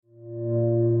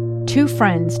Two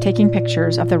friends taking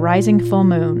pictures of the rising full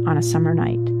moon on a summer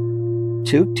night.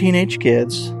 Two teenage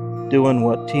kids doing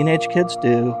what teenage kids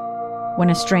do. When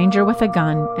a stranger with a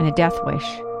gun and a death wish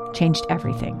changed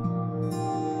everything.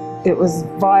 It was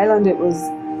violent, it was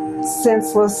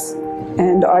senseless,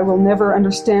 and I will never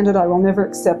understand it, I will never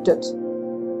accept it.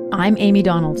 I'm Amy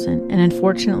Donaldson, and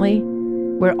unfortunately,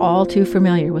 we're all too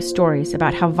familiar with stories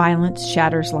about how violence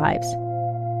shatters lives.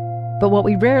 But what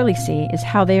we rarely see is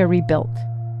how they are rebuilt.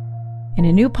 In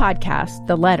a new podcast,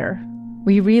 The Letter,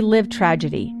 we relive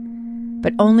tragedy,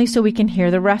 but only so we can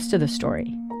hear the rest of the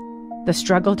story. The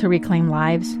struggle to reclaim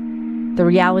lives, the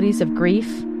realities of grief,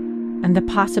 and the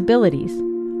possibilities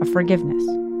of forgiveness.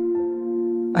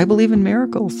 I believe in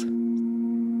miracles.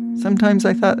 Sometimes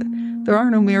I thought, there are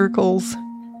no miracles.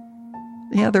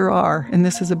 Yeah, there are, and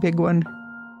this is a big one.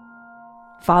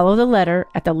 Follow The Letter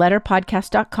at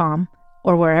theletterpodcast.com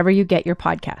or wherever you get your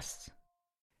podcasts.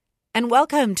 And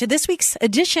welcome to this week's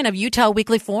edition of Utah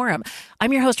Weekly Forum.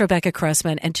 I'm your host, Rebecca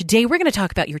Cressman, and today we're going to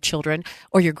talk about your children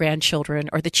or your grandchildren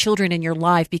or the children in your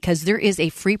life, because there is a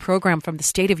free program from the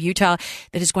state of Utah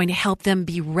that is going to help them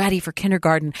be ready for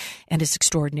kindergarten, and it's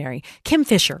extraordinary. Kim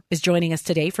Fisher is joining us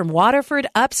today from Waterford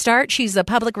Upstart. She's the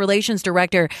public relations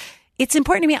director. It's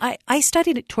important to me. I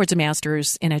studied towards a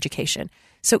master's in education.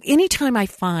 So anytime I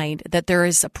find that there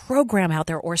is a program out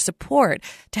there or support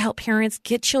to help parents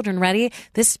get children ready,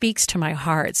 this speaks to my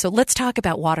heart. So let's talk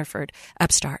about Waterford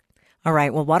Upstart. All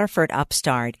right. Well, Waterford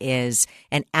Upstart is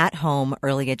an at-home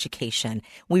early education.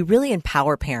 We really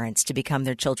empower parents to become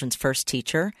their children's first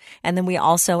teacher. And then we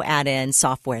also add in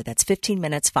software that's 15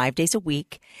 minutes, 5 days a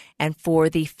week. And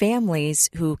for the families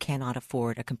who cannot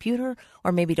afford a computer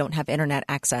or maybe don't have internet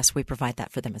access, we provide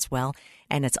that for them as well.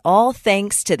 And it's all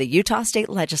thanks to the Utah State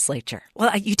Legislature.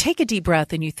 Well, you take a deep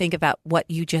breath and you think about what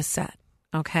you just said.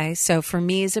 Okay. So for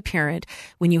me as a parent,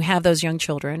 when you have those young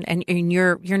children and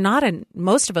you're not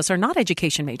most of us are not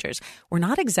education majors. We're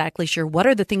not exactly sure what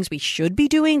are the things we should be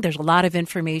doing. There's a lot of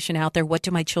information out there. What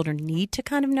do my children need to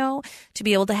kind of know to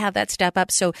be able to have that step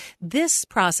up? So this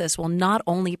process will not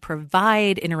only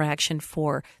provide interaction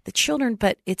for the children,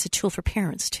 but it's a tool for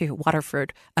parents too.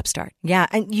 Waterford Upstart. Yeah.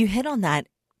 And you hit on that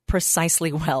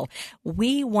precisely well.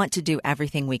 We want to do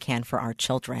everything we can for our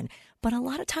children, but a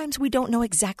lot of times we don't know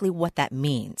exactly what that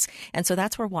means. And so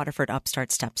that's where Waterford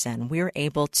Upstart steps in. We're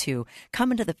able to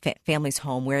come into the family's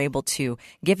home. We're able to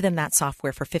give them that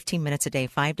software for 15 minutes a day,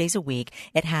 5 days a week.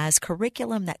 It has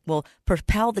curriculum that will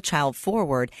propel the child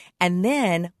forward. And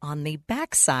then on the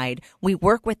backside, we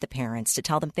work with the parents to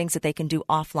tell them things that they can do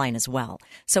offline as well.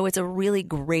 So it's a really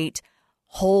great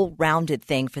whole rounded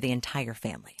thing for the entire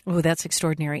family. Oh, that's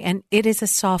extraordinary. And it is a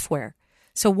software.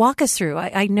 So walk us through.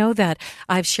 I know that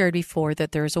I've shared before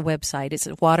that there's a website. It's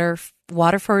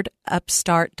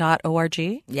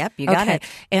waterfordupstart.org. Yep, you got it.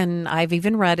 And I've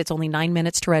even read it's only 9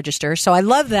 minutes to register. So I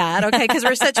love that, okay, because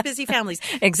we're such busy families.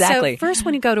 Exactly. So first,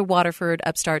 when you go to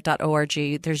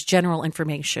waterfordupstart.org, there's general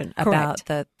information about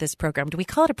this program. Do we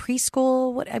call it a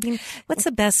preschool? What's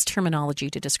the best terminology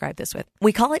to describe this with?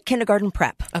 We call it kindergarten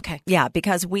prep. Okay. Yeah,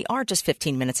 because we are just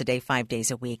 15 minutes a day, 5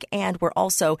 days a week. And we're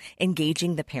also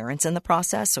engaging the parents in the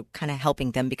process, so kind of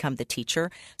helping them become the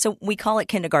teacher. So we call it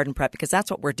kindergarten prep because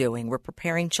that's what we're doing. We're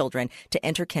preparing children to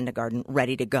enter kindergarten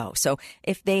ready to go. So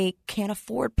if they can't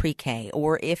afford pre-K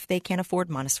or if they can't afford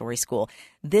Montessori school,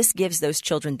 this gives those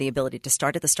children the ability to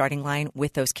start at the starting line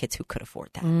with those kids who could afford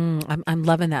that. I'm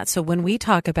loving that. So when we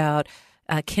talk about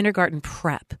kindergarten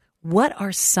prep, what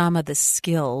are some of the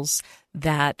skills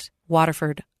that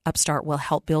Waterford Upstart will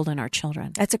help build in our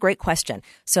children? That's a great question.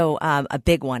 So a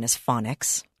big one is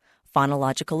phonics.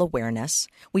 Phonological awareness.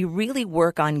 We really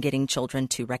work on getting children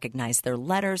to recognize their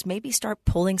letters, maybe start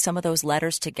pulling some of those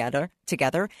letters together.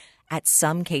 At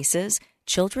some cases,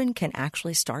 children can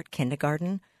actually start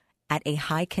kindergarten at a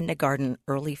high kindergarten,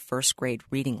 early first grade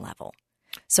reading level.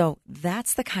 So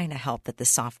that's the kind of help that the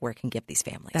software can give these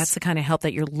families. That's the kind of help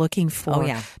that you're looking for. Oh,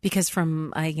 yeah. Because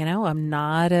I'm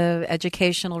not an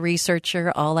educational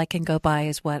researcher. All I can go by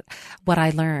is what I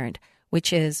learned,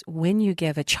 which is when you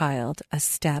give a child a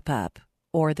step up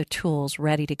or the tools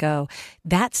ready to go,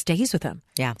 that stays with them.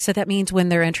 Yeah. So that means when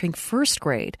they're entering first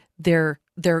grade, they're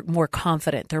more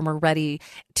confident. They're more ready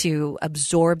to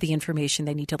absorb the information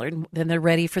they need to learn. Then they're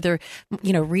ready for their,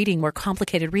 reading, more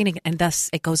complicated reading, and thus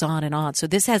it goes on and on. So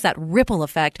this has that ripple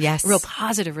effect, yes, a real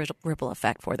positive ripple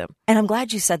effect for them. And I'm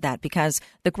glad you said that, because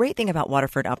the great thing about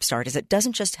Waterford Upstart is it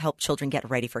doesn't just help children get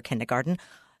ready for kindergarten.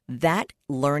 That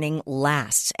learning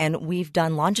lasts. And we've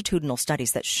done longitudinal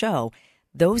studies that show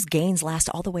those gains last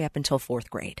all the way up until fourth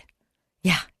grade.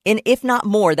 Yeah, And if not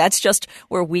more, that's just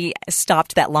where we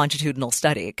stopped that longitudinal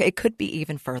study. It could be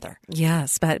even further.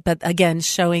 Yes, but again,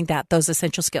 showing that those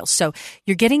essential skills. So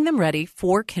you're getting them ready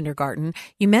for kindergarten.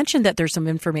 You mentioned that there's some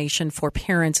information for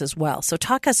parents as well. So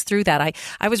talk us through that.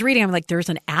 I was reading, I'm like, there's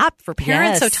an app for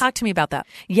parents. Yes. So talk to me about that.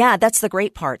 Yeah, that's the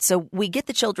great part. So we get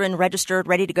the children registered,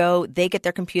 ready to go. They get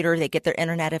their computer, they get their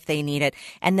internet if they need it.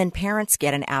 And then parents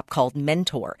get an app called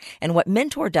Mentor. And what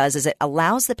Mentor does is it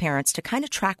allows the parents to kind of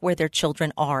track where their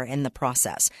children are in the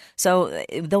process. So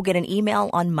they'll get an email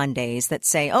on Mondays that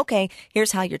say, okay,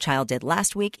 here's how your child did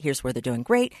last week. Here's where they're doing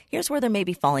great. Here's where they're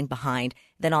maybe falling behind.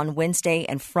 Then on Wednesday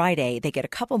and Friday, they get a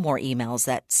couple more emails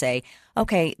that say,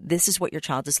 okay, this is what your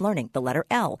child is learning, the letter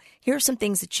L. Here are some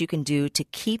things that you can do to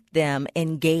keep them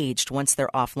engaged once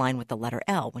they're offline with the letter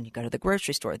L. When you go to the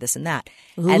grocery store, this and that.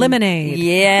 Lemonade.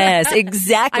 Yes,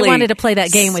 exactly. I wanted to play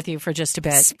that game with you for just a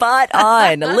bit. Spot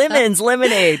on. Lemons,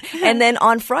 lemonade. And then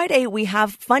on Friday, we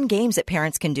have fun games that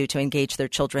parents can do to engage their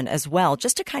children as well,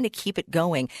 just to kind of keep it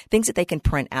going. Things that they can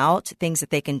print out, things that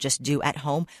they can just do at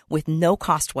home with no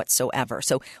cost whatsoever.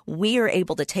 So we are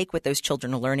able to take what those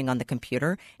children are learning on the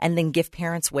computer and then give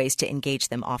parents ways to engage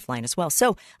them offline as well.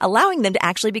 So allowing them to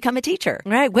actually become a teacher.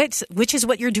 Right, which is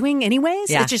what you're doing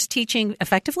anyways. Yeah. It's just teaching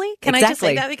effectively. Can Exactly. I just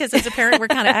say that? Because as a parent, we're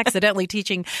kind of accidentally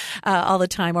teaching all the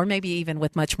time, or maybe even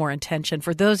with much more intention.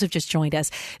 For those who've just joined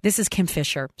us, this is Kim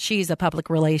Fisher. She's a public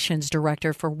relations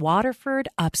director for Waterford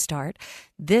Upstart.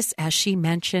 This, as she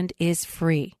mentioned, is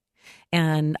free.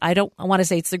 And I want to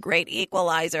say it's the great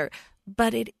equalizer,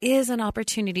 but it is an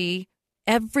opportunity.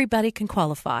 Everybody can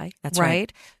qualify. That's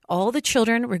right. All the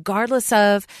children, regardless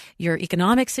of your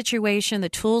economic situation, the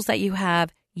tools that you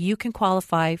have, you can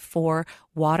qualify for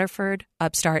Waterford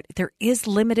Upstart. There is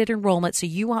limited enrollment, so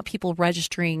you want people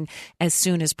registering as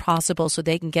soon as possible so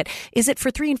they can get. Is it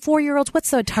for 3 and 4 year olds? What's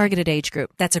the targeted age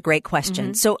group? That's a great question.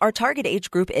 Mm-hmm. So our target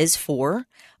age group is 4.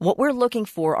 What we're looking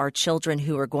for are children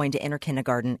who are going to enter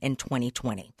kindergarten in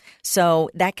 2020. So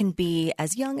that can be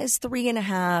as young as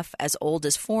 3.5, as old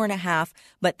as 4.5,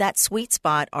 but that sweet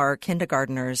spot are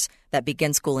kindergartners that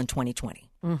begin school in 2020.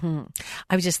 Mm-hmm.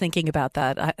 I was just thinking about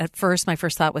that. At first, my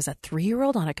first thought was a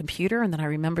 3-year-old on a computer, and then I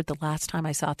remembered the last time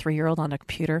I saw a 3-year-old on a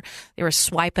computer, they were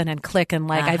swiping and clicking.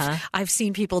 Like I've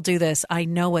seen people do this. I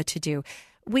know what to do.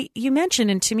 You mentioned,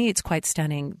 and to me, it's quite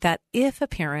stunning that if a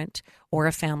parent or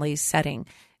a family setting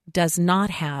does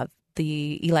not have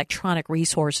the electronic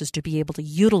resources to be able to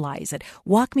utilize it.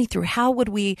 Walk me through, how would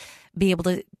we be able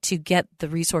to get the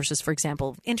resources, for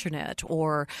example, internet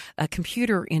or a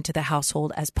computer into the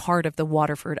household as part of the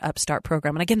Waterford Upstart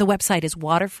program? And again, the website is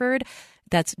Waterford,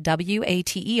 that's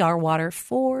WATER,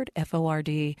 Waterford,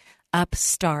 FORD,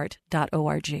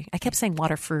 upstart.org. I kept saying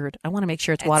Waterford. I want to make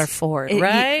sure it's Waterford,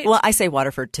 right? Well, I say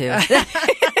Waterford too.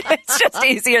 It's just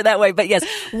easier that way. But yes,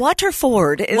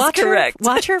 Waterford is correct.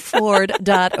 Waterford.org.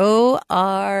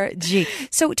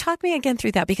 So talk me again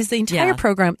through that, because the entire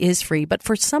program is free. But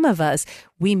for some of us,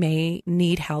 we may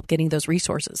need help getting those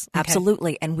resources. Okay.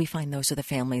 Absolutely. And we find those are the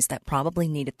families that probably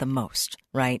need it the most,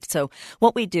 right? So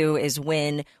what we do is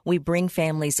when we bring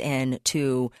families in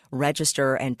to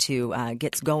register and to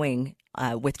get going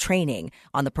with training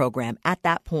on the program, at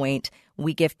that point,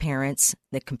 we give parents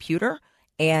the computer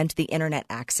and the internet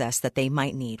access that they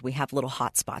might need. We have little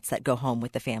hotspots that go home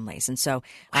with the families. And so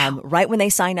right when they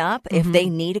sign up, if they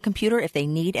need a computer, if they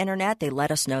need internet, they let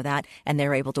us know that, and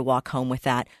they're able to walk home with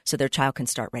that so their child can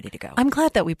start ready to go. I'm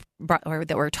glad that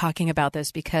that we're talking about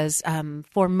this, because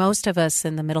for most of us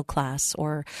in the middle class,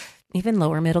 or even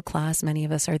lower middle class, many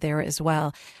of us are there as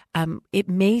well. It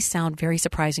may sound very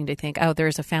surprising to think, oh,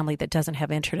 there's a family that doesn't have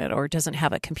internet or doesn't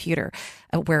have a computer,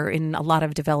 where in a lot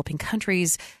of developing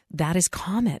countries, that is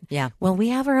common. Yeah. Well, we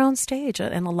have our own stage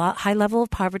and high level of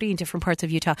poverty in different parts of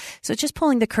Utah. So just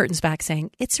pulling the curtains back,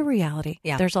 saying it's a reality.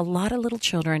 Yeah. There's a lot of little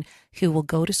children who will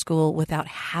go to school without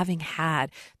having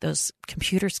had those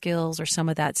computer skills or some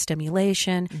of that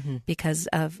stimulation because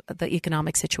of the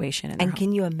economic situation. And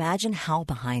can you imagine how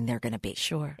behind they're going to be?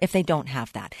 Sure. If they don't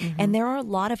have that. And there are a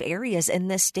lot of areas in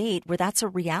this state where that's a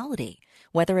reality.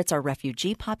 Whether it's our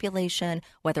refugee population,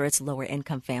 whether it's lower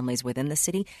income families within the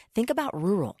city, think about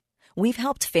rural. We've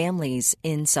helped families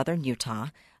in southern Utah,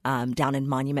 down in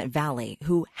Monument Valley,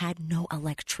 who had no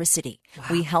electricity. Wow.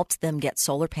 We helped them get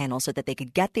solar panels so that they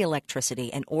could get the electricity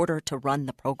in order to run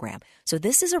the program. So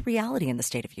this is a reality in the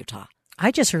state of Utah.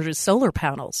 I just heard of solar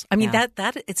panels. I mean,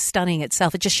 that it's stunning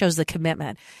itself. It just shows the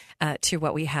commitment. to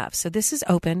what we have. So this is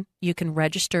open. You can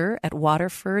register at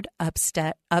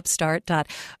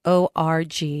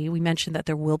waterfordupstart.org. We mentioned that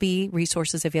there will be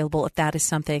resources available if that is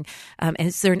something. And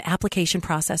is there an application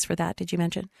process for that? Did you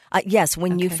mention? Yes.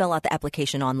 When you fill out the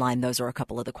application online, those are a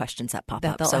couple of the questions that pop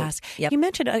up. They'll ask. Yep. You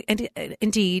mentioned,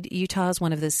 indeed, Utah is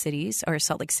one of those cities, or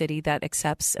Salt Lake City, that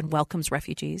accepts and welcomes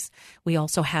refugees. We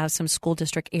also have some school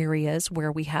district areas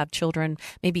where we have children,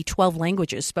 maybe 12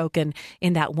 languages spoken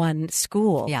in that one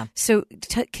school. Yeah. So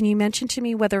can you mention to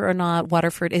me whether or not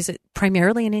Waterford, is it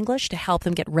primarily in English to help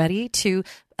them get ready to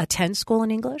attend school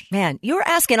in English? Man, you're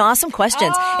asking awesome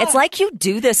questions. It's like you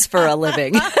do this for a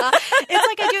living. It's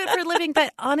like I do it for a living,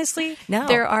 but honestly, No.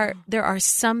 there are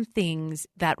some things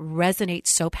that resonate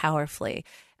so powerfully.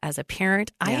 As a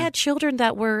parent, I had children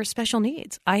that were special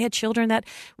needs. I had children that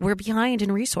were behind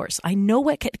in resource. I know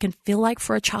what it can feel like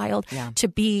for a child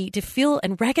to feel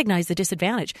and recognize the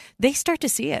disadvantage. They start to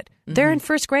see it. Mm-hmm. They're in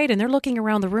first grade and they're looking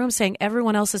around the room saying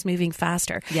everyone else is moving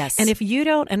faster. Yes. And if you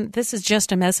don't, and this is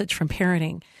just a message from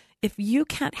parenting, if you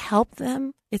can't help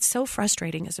them, it's so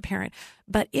frustrating as a parent,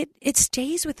 but it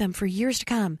stays with them for years to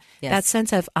come. Yes. That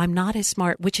sense of I'm not as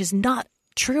smart, which is not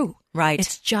true. Right.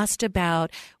 It's just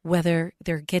about whether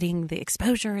they're getting the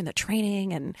exposure and the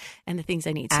training and the things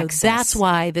they need. So Access. that's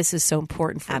why this is so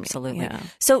important for Absolutely. me. Yeah.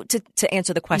 So to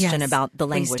answer the question Yes, about the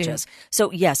please do. languages. So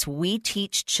yes, we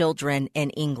teach children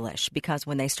in English because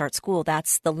when they start school,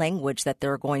 that's the language that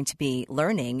they're going to be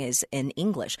learning is in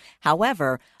English.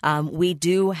 However, we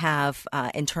do have,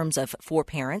 in terms of for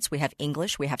parents, we have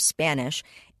English, we have Spanish,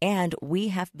 and we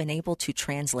have been able to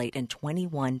translate in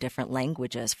 21 different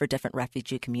languages for different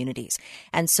refugee communities.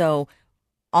 And so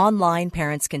online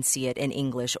parents can see it in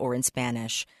English or in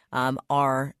Spanish.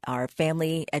 Our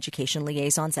family education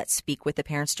liaisons that speak with the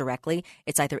parents directly,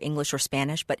 it's either English or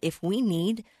Spanish. But if we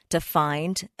need to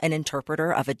find an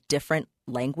interpreter of a different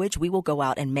language, we will go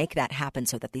out and make that happen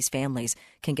so that these families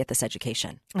can get this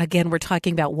education. Again, we're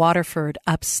talking about Waterford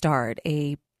Upstart,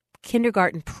 a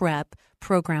kindergarten prep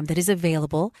program that is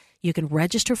available. You can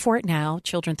register for it now.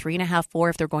 Children 3.5, 4,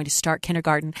 if they're going to start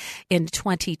kindergarten in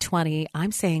 2020.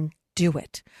 I'm saying do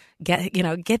it.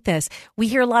 Get this. We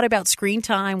hear a lot about screen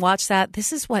time. Watch that.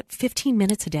 This is 15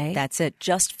 minutes a day? That's it.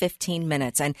 Just 15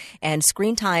 minutes. And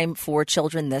screen time for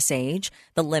children this age,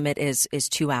 the limit is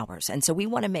 2 hours. And so we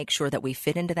want to make sure that we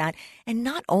fit into that. And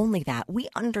not only that, we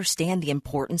understand the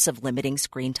importance of limiting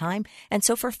screen time. And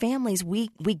so for families,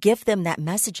 we give them that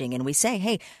messaging and we say,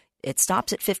 hey, it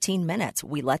stops at 15 minutes.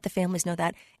 We let the families know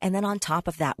that. And then on top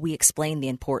of that, we explain the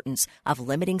importance of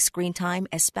limiting screen time,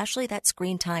 especially that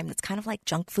screen time that's kind of like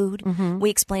junk food. Mm-hmm.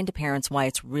 We explain to parents why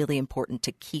it's really important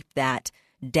to keep that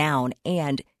down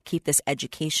and keep this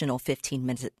educational 15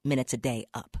 minutes a day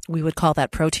up. We would call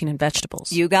that protein and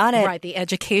vegetables. You got it. Right, the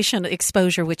education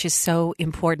exposure, which is so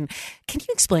important. Can you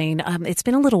explain? It's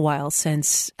been a little while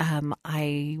since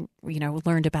I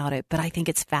learned about it, but I think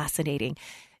it's fascinating.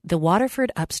 The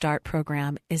Waterford Upstart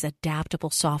program is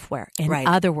adaptable software. In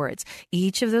other words,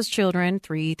 each of those children,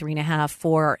 3.5,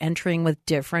 4, are entering with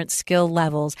different skill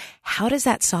levels. How does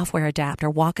that software adapt,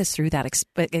 or walk us through that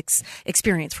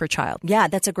experience for a child? Yeah,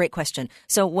 that's a great question.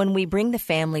 So when we bring the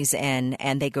families in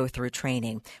and they go through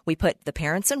training, we put the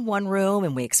parents in one room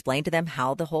and we explain to them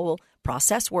how the whole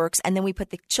process works. And then we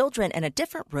put the children in a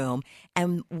different room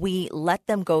and we let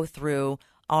them go through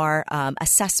our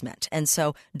assessment. And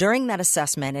so during that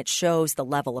assessment, it shows the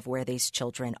level of where these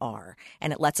children are,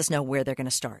 and it lets us know where they're going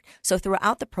to start. So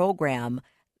throughout the program,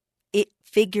 it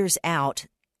figures out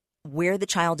where the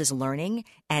child is learning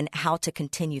and how to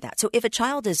continue that. So if a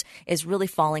child is really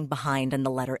falling behind in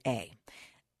the letter A,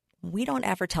 we don't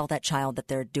ever tell that child that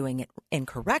they're doing it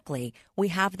incorrectly. We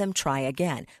have them try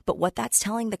again. But what that's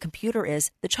telling the computer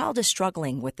is the child is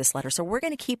struggling with this letter. So we're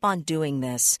going to keep on doing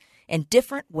this in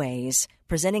different ways,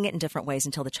 presenting it in different ways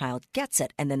until the child gets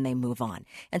it, and then they move on.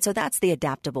 And so that's the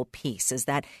adaptable piece, is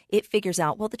that it figures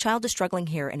out, well, the child is struggling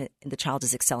here and the child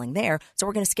is excelling there, so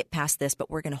we're going to skip past this, but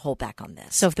we're going to hold back on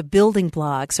this. So if the building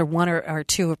blocks, or one or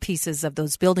two pieces of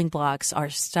those building blocks are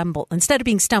instead of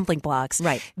being stumbling blocks,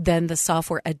 right, then the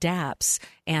software adapts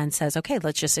and says, okay,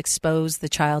 let's just expose the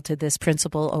child to this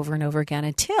principle over and over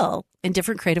again in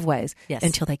different creative ways,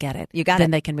 until they get it. You got it.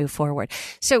 Then they can move forward.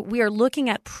 So we are looking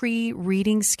at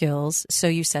pre-reading skills. So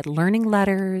you said learning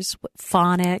letters,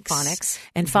 phonics.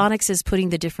 And phonics is putting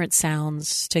the different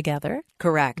sounds together.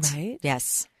 Correct. Right?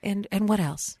 Yes. And what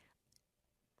else?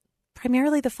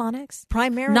 primarily the phonics?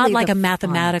 Primarily Not like the a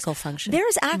mathematical phonics. function.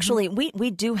 There's actually,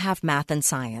 we do have math and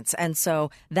science. And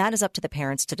so that is up to the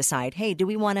parents to decide, hey, do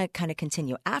we want to kind of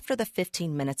continue? After the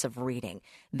 15 minutes of reading,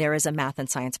 there is a math and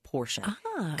science portion.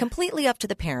 Completely up to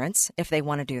the parents if they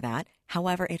want to do that.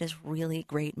 However, it is really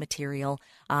great material.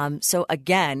 So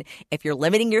again, if you're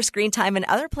limiting your screen time in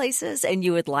other places and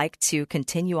you would like to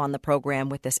continue on the program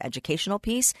with this educational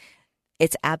piece,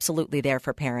 it's absolutely there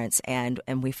for parents, and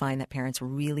we find that parents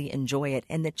really enjoy it,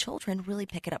 and the children really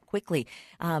pick it up quickly.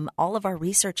 All of our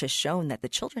research has shown that the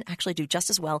children actually do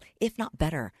just as well, if not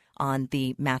better, on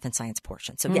the math and science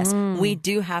portion. So yes, we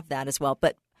do have that as well,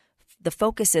 but the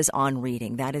focus is on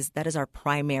reading. That is our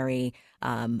primary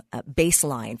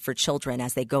baseline for children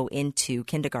as they go into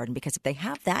kindergarten, because if they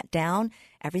have that down,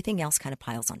 everything else kind of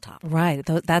piles on top. Right.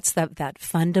 That's that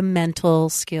fundamental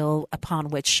skill upon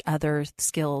which other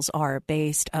skills are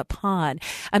based upon.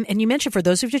 And you mentioned, for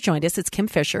those who've just joined us, it's Kim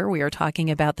Fisher. We are talking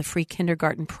about the free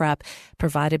kindergarten prep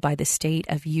provided by the state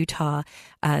of Utah.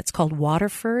 It's called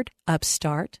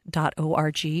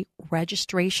WaterfordUpstart.org.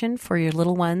 Registration for your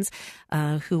little ones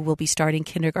who will be starting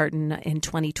kindergarten in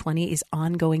 2020 is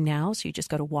ongoing now. So you just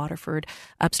go to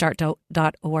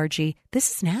WaterfordUpstart.org.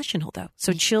 This is national, though.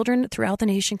 So children throughout the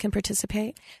nation can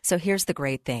participate. So here's the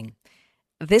great thing.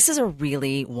 This is a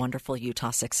really wonderful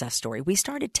Utah success story. We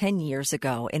started 10 years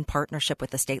ago in partnership with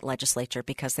the state legislature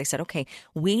because they said, okay,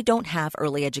 we don't have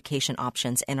early education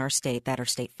options in our state that are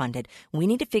state funded. We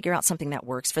need to figure out something that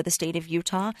works for the state of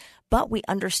Utah, but we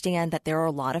understand that there are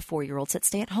a lot of 4-year-olds that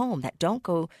stay at home, that don't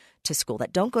go to school,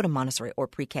 that don't go to Montessori or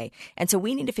pre-K. And so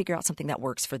we need to figure out something that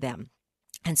works for them.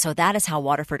 And so that is how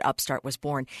Waterford Upstart was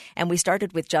born. And we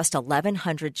started with just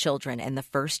 1,100 children in the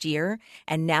first year.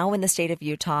 And now in the state of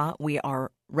Utah, we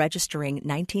are registering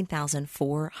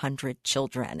 19,400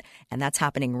 children. And that's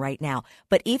happening right now.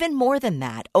 But even more than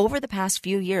that, over the past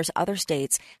few years, other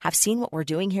states have seen what we're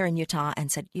doing here in Utah and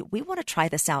said, we want to try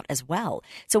this out as well.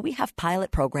 So we have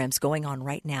pilot programs going on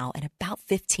right now in about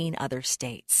 15 other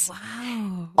states.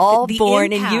 Wow. All The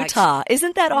born impact. in Utah.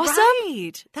 Isn't that awesome?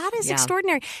 Right. That is Yeah.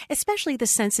 extraordinary, especially the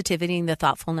sensitivity and the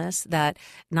thoughtfulness that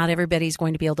not everybody's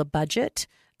going to be able to budget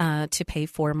to pay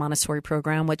for a Montessori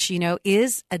program, which,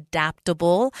 is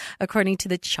adaptable according to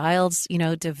the child's,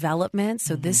 development.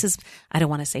 So this is, I don't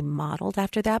want to say modeled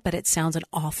after that, but it sounds an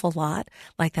awful lot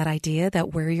like that idea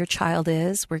that where your child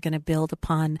is, we're going to build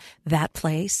upon that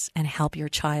place and help your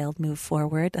child move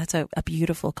forward. That's a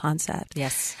beautiful concept.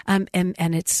 Yes. And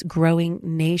it's growing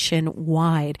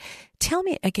nationwide. Tell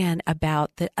me again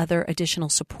about the other additional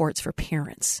supports for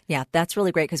parents. Yeah, that's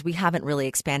really great because we haven't really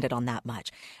expanded on that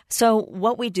much. So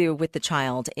what we do with the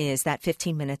child is that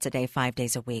 15 minutes a day, 5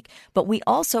 days a week. But we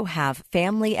also have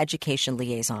family education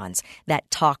liaisons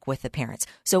that talk with the parents.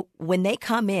 So when they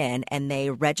come in and they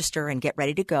register and get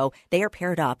ready to go, they are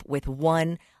paired up with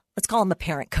one, let's call them a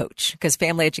parent coach, because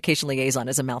family education liaison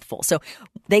is a mouthful. So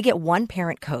they get one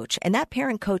parent coach, and that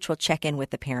parent coach will check in with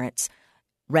the parents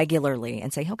regularly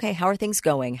and say, okay, how are things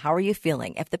going? How are you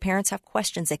feeling? If the parents have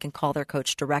questions, they can call their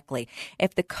coach directly.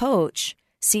 If the coach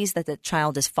sees that the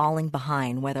child is falling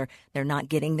behind, whether they're not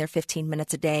getting their 15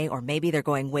 minutes a day or maybe they're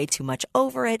going way too much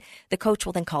over it, the coach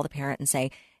will then call the parent and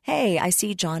say, hey, I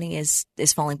see Johnny is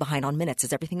falling behind on minutes.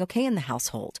 Is everything okay in the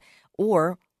household?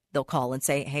 Or they'll call and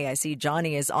say, hey, I see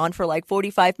Johnny is on for like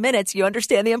 45 minutes. You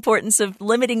understand the importance of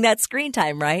limiting that screen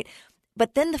time, right?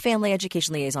 But then the family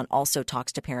education liaison also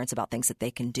talks to parents about things that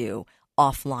they can do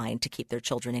offline to keep their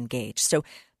children engaged. So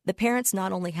the parents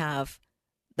not only have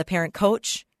the parent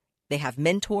coach, they have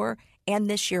mentor, and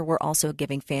this year we're also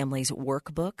giving families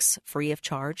workbooks free of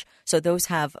charge. So those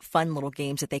have fun little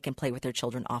games that they can play with their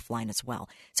children offline as well.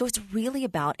 So it's really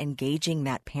about engaging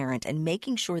that parent and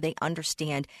making sure they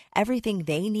understand everything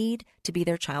they need to be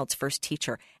their child's first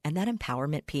teacher. And that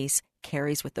empowerment piece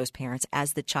carries with those parents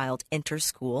as the child enters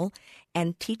school.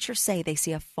 And teachers say they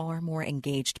see a far more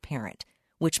engaged parent,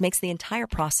 which makes the entire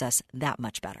process that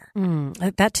much better.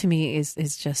 That to me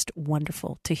is just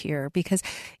wonderful to hear because,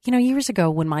 years ago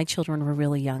when my children were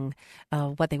really young,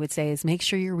 what they would say is make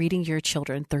sure you're reading your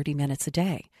children 30 minutes a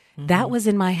day. Mm-hmm. That was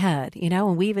in my head,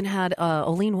 and we even had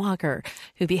Olene Walker,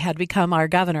 who had become our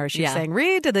governor. She was saying,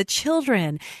 read to the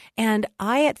children. And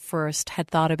I at first had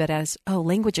thought of it as,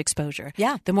 language exposure.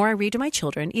 Yeah. The more I read to my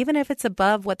children, even if it's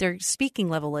above what their speaking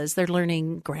level is, they're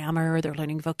learning grammar, they're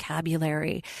learning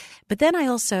vocabulary. But then I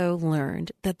also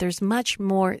learned that there's much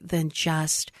more than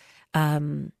just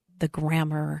the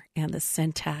grammar and the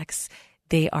syntax.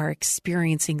 They are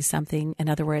experiencing something. In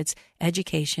other words,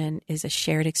 education is a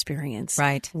shared experience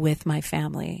right. with my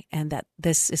family, and that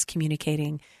this is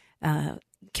communicating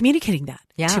communicating that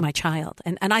to my child.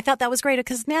 And I thought that was great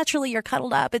because naturally you're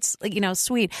cuddled up. It's,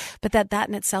 sweet. But that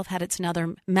in itself had its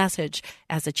another message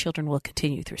as the children will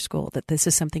continue through school, that this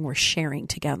is something we're sharing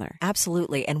together.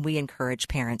 Absolutely. And we encourage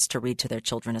parents to read to their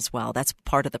children as well. That's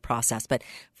part of the process. But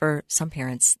for some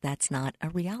parents, that's not a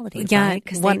reality. Right?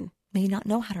 Because they may not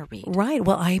know how to read. Right.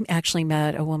 Well, I actually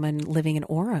met a woman living in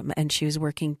Orem, and she was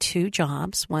working 2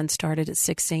 jobs. One started at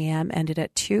 6 a.m., ended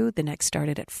at 2. The next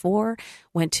started at 4,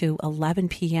 went to 11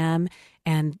 p.m.,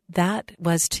 and that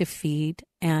was to feed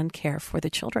and care for the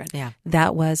children. Yeah.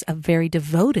 That was a very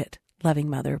devoted, loving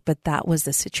mother, but that was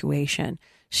the situation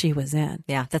she was in.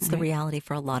 Yeah, that's the reality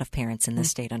for a lot of parents in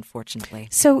this state, unfortunately.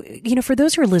 So, for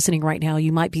those who are listening right now,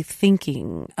 you might be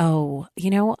thinking,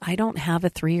 I don't have a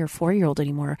 3 or 4-year-old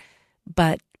anymore.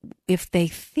 But if they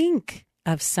think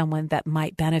of someone that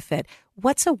might benefit,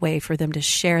 what's a way for them to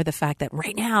share the fact that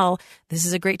right now, this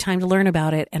is a great time to learn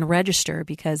about it and register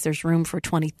because there's room for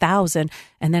 20,000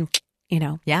 and then,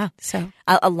 Yeah. So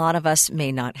a lot of us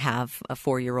may not have a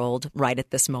 4-year-old right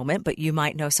at this moment, but you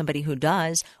might know somebody who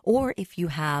does. Or if you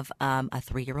have a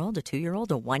 3-year-old, a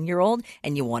 2-year-old, a 1-year-old,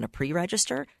 and you want to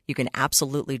pre-register, you can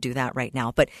absolutely do that right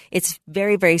now. But it's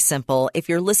very, very simple. If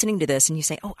you're listening to this and you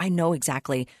say, oh, I know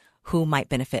exactly who might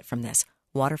benefit from this,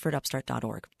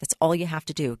 waterfordupstart.org. That's all you have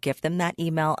to do. Give them that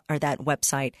email or that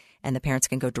website, and the parents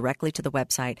can go directly to the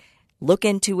website, look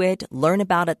into it, learn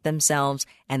about it themselves,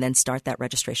 and then start that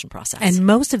registration process. And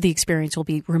most of the experience will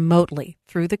be remotely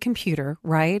through the computer,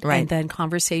 right? Right. And then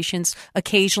conversations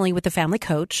occasionally with the family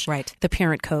coach, right, the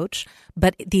parent coach.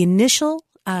 But the initial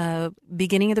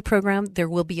beginning of the program, there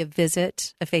will be a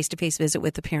face-to-face visit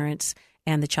with the parents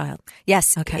and the child.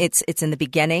 Yes. Okay. It's in the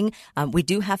beginning. We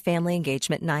do have family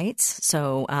engagement nights.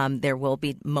 So there will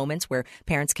be moments where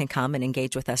parents can come and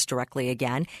engage with us directly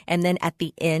again. And then at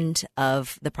the end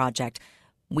of the project,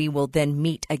 we will then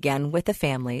meet again with the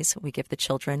families. We give the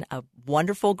children a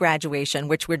wonderful graduation,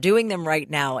 which we're doing them right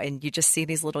now. And you just see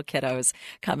these little kiddos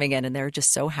coming in and they're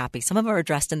just so happy. Some of them are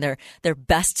dressed in their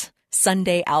best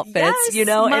Sunday outfits, yes,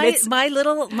 and it's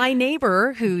my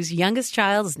neighbor whose youngest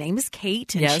child, his name is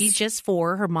Kate, and she's just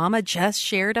 4. Her mama just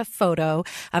shared a photo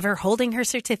of her holding her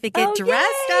certificate,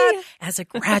 dressed up as a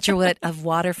graduate of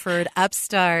Waterford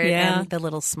Upstart, and the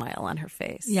little smile on her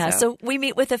face. Yeah, so we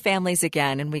meet with the families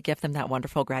again, and we give them that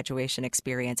wonderful graduation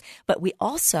experience. But we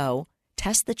also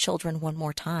test the children one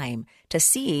more time to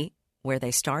see where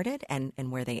they started and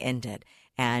where they ended.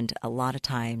 And a lot of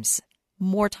times,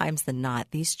 more times than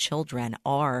not, these children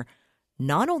are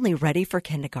not only ready for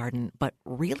kindergarten, but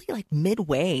really like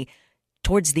midway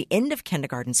towards the end of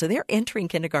kindergarten. So they're entering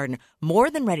kindergarten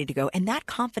more than ready to go. And that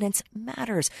confidence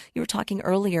matters. You were talking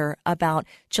earlier about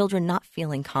children not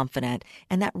feeling confident,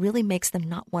 and that really makes them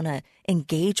not want to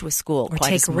engage with school or quite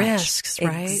take as much. risks,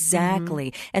 right? Exactly.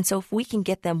 Mm-hmm. And so if we can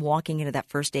get them walking into that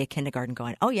first day of kindergarten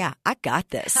going, oh yeah, I got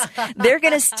this, they're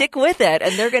going to stick with it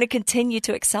and they're going to continue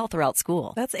to excel throughout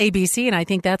school. That's ABC, and I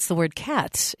think that's the word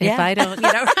cat. If I don't,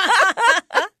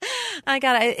 I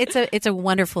got it. It's a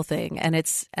wonderful thing, and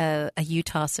it's a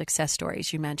Utah success story,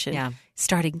 as you mentioned. Yeah.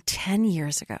 Starting 10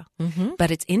 years ago, but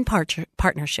it's in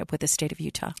partnership with the state of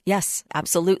Utah. Yes,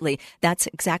 absolutely. That's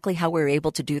exactly how we're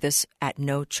able to do this at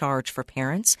no charge for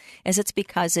parents, is it's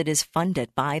because it is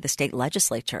funded by the state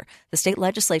legislature. The state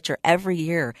legislature every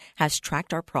year has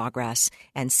tracked our progress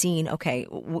and seen, okay,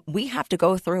 we have to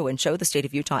go through and show the state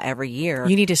of Utah every year.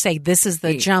 You need to say this is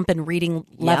the jump in reading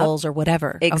levels or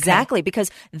whatever. Exactly, because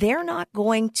they're not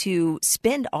going to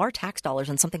spend our tax dollars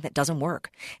on something that doesn't work.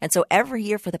 And so every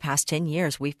year for the past 10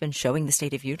 years, we've been showing the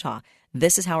state of Utah,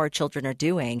 this is how our children are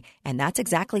doing. And that's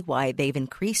exactly why they've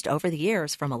increased over the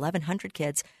years from 1,100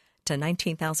 kids to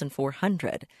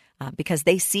 19,400, because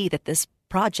they see that this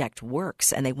project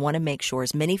works and they want to make sure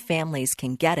as many families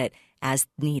can get it as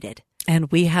needed.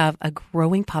 And we have a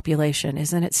growing population.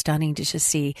 Isn't it stunning to just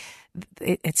see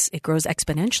it grows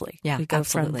exponentially? Yeah, we go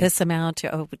absolutely. from this amount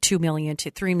to over 2 million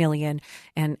to 3 million.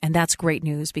 And that's great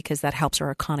news because that helps our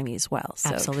economy as well.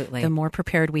 So absolutely. The more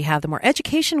prepared we have, the more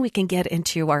education we can get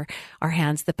into our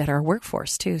hands, the better our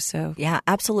workforce too. So yeah,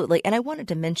 absolutely. And I wanted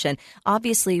to mention,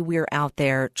 obviously we're out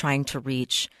there trying to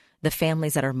reach the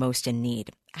families that are most in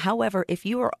need. However, if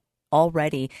you are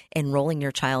already enrolling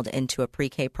your child into a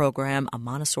pre-K program, a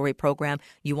Montessori program,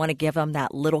 you want to give them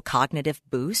that little cognitive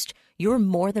boost, you're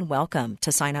more than welcome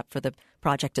to sign up for the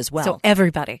project as well. So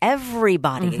everybody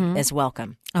is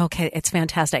welcome. Okay, it's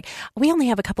fantastic. We only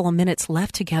have a couple of minutes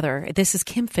left together. This is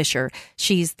Kim Fisher.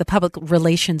 She's the Public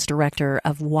Relations Director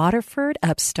of Waterford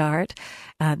Upstart.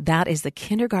 That is the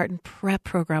kindergarten prep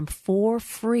program for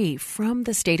free from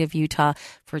the state of Utah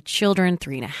for children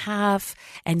 3.5.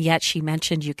 And yet she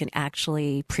mentioned you can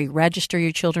actually pre-register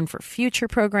your children for future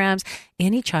programs.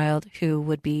 Any child who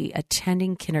would be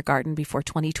attending kindergarten before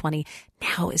 2020,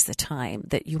 now is the time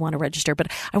that you want to register. But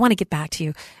I want to get back to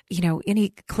you, any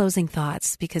closing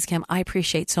thoughts? Because, Kim, I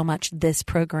appreciate so much this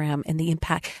program and the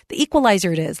impact, the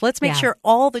equalizer it is. Let's make sure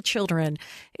all the children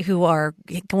who are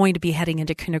going to be heading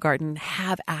into kindergarten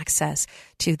have access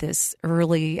to this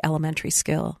early elementary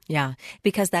skill. Yeah,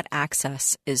 because that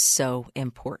access is so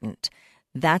important.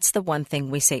 That's the one thing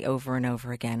we say over and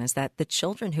over again, is that the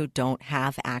children who don't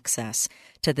have access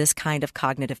to this kind of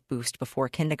cognitive boost before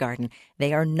kindergarten,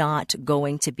 they are not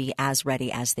going to be as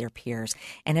ready as their peers.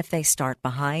 And if they start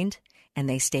behind and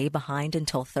they stay behind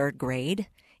until 3rd grade,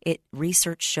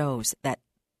 research shows that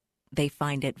they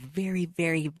find it very,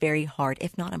 very, very hard,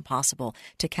 if not impossible,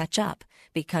 to catch up,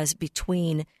 because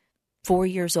between 4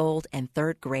 years old and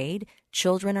 3rd grade,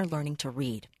 children are learning to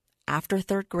read. After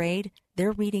 3rd grade,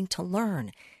 they're reading to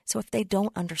learn. So if they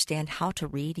don't understand how to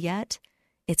read yet,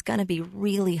 it's going to be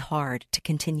really hard to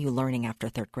continue learning after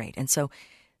 3rd grade. And so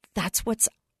that's what's,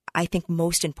 I think,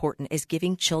 most important, is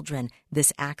giving children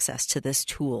this access to this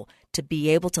tool to be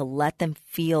able to let them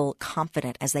feel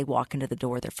confident as they walk into the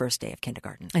door their first day of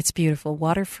kindergarten. It's beautiful.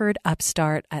 Waterford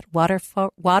Upstart at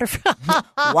Waterford. Waterford.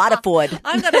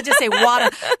 I'm going to just say water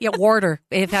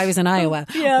if I was in Iowa.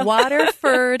 Yeah.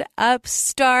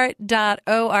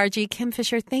 WaterfordUpstart.org. Kim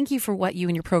Fisher, thank you for what you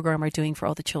and your program are doing for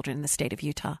all the children in the state of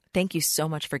Utah. Thank you so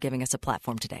much for giving us a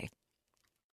platform today.